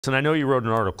And I know you wrote an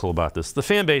article about this. The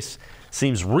fan base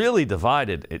seems really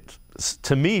divided,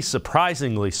 to me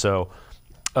surprisingly so,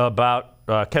 about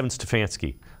Kevin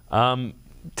Stefanski.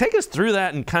 Take us through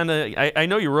that and kind of, I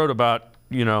know you wrote about,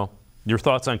 your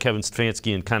thoughts on Kevin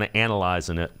Stefanski and kind of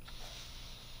analyzing it.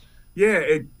 Yeah,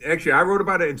 actually, I wrote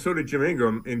about it, and so did Jim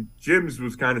Ingram. And Jim's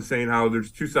was kind of saying how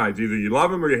there's two sides. Either you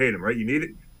love him or you hate him, right? You need it.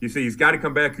 You say he's got to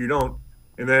come back or you don't.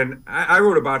 And then I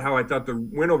wrote about how I thought the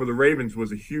win over the Ravens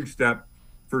was a huge step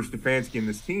for Stefanski and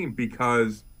this team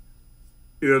because,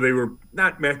 they were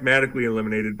not mathematically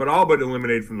eliminated, but all but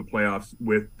eliminated from the playoffs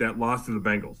with that loss to the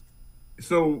Bengals.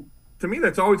 So to me,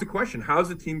 that's always a question. How's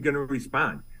the team going to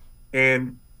respond?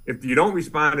 And if you don't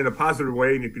respond in a positive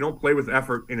way, and if you don't play with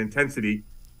effort and intensity,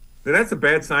 then that's a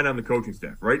bad sign on the coaching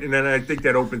staff, right? And then I think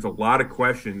that opens a lot of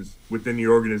questions within the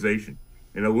organization.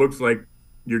 And it looks like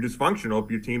you're dysfunctional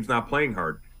if your team's not playing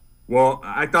hard. Well,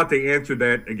 I thought they answered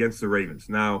that against the Ravens.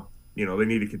 Now, they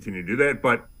need to continue to do that.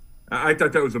 But I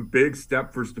thought that was a big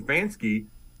step for Stefanski.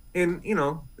 And,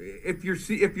 if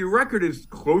your record is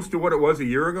close to what it was a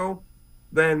year ago,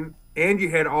 then and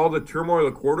you had all the turmoil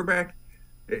of the quarterback,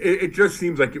 it just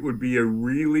seems like it would be a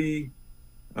really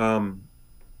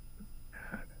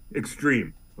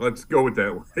extreme, let's go with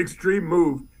that word, extreme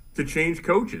move to change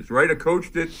coaches, right? A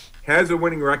coach that has a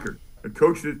winning record, a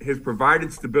coach that has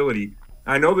provided stability.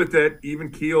 I know that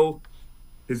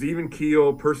his even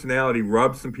keel personality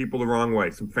rubs some people the wrong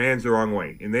way, some fans the wrong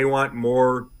way, and they want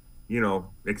more,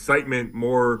 excitement,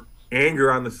 more anger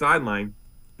on the sideline.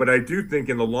 But I do think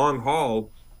in the long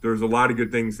haul, there's a lot of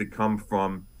good things that come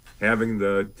from having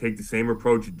to take the same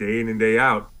approach day in and day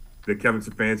out that Kevin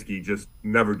Stefanski just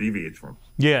never deviates from.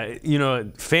 Yeah,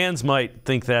 fans might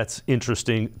think that's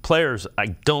interesting. Players, I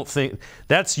don't think.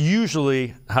 That's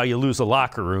usually how you lose a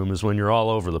locker room, is when you're all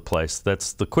over the place.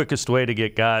 That's the quickest way to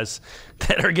get guys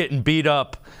that are getting beat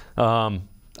up on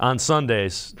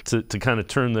Sundays to kind of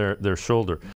turn their shoulder.